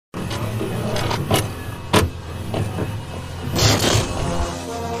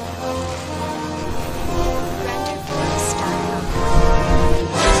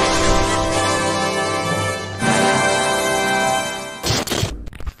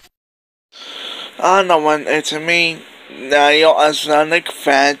one it's me. Now you're a Sonic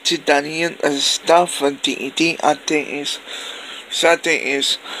fan to Daniel and stuff for DD. I think is something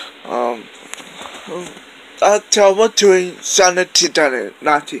is I tell what doing Sonic to Daniel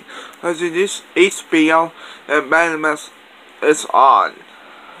nothing. As it is HBO and Maximus is on.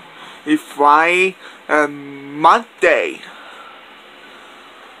 It's Friday and Monday.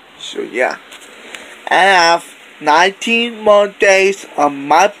 So yeah. I have 19 more days on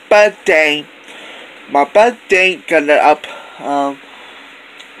my birthday. My birthday coming up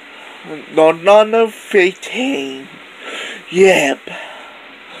November 15. Yep.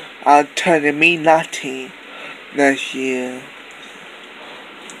 I'm turning me 19 next year.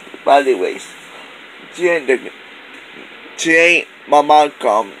 But anyways, today my mom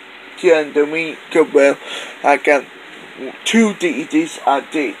come. During the week, I got 2 DVDs I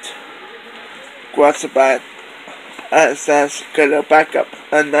did. What's about access, get a backup,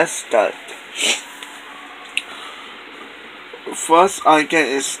 and let's start. First I get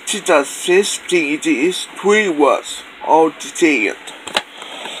is 2006 DVDs, 3 words, all detailed.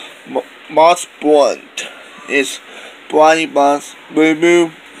 Most Bond is Brian Boss,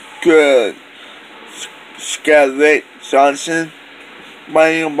 Remove, Good, Scarlett Johnson,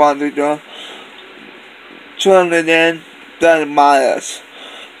 Brian Bond, Jonathan, Dan Myers,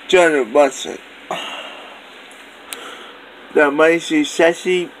 John Watson. The amazing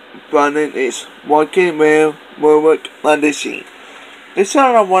sexy Brandon is working well, work on the scene. This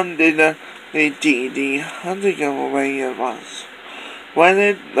other one did the DVD, I think of way it was. When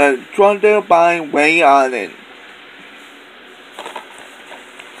it the Thunder by Way Island.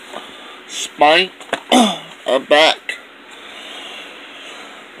 Spike back.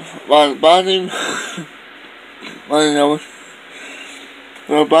 While body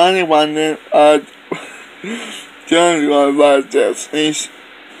the body wanted John Rogers is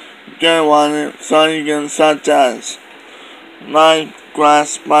John wanted Sonic and sometimes nine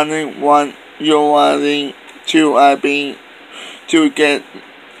grass money 1 you wanting 2 I being to get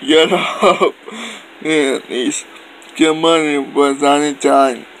yellow is good money was any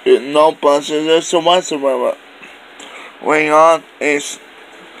time with no buses so whatsoever. Way on is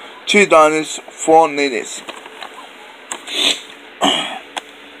 $2 4 minutes.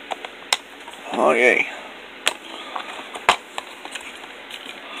 Okay.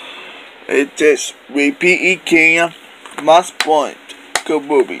 It is repeat Kenya, Must Point, good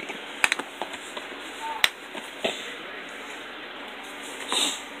movie.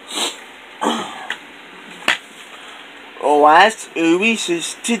 Last release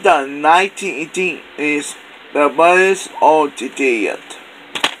is 2019 is The Brothers All Detailed.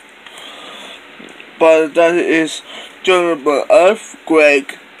 But that is durable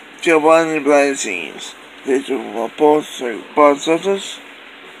earthquake, Giovanni Blessings. This is processes.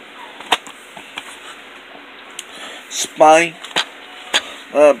 Spine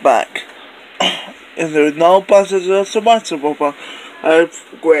back. If there is no processes responsible for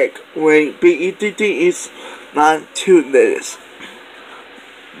earthquake, when PETT is not 2 minutes.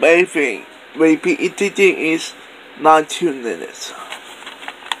 Maybe when PETT is not 2 minutes.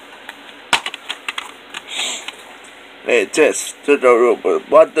 A test to the robot.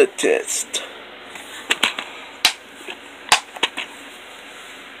 What the test?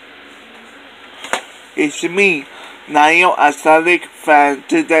 It's me, Nayo Aesthetic fan.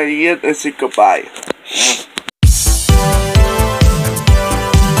 Today, say goodbye.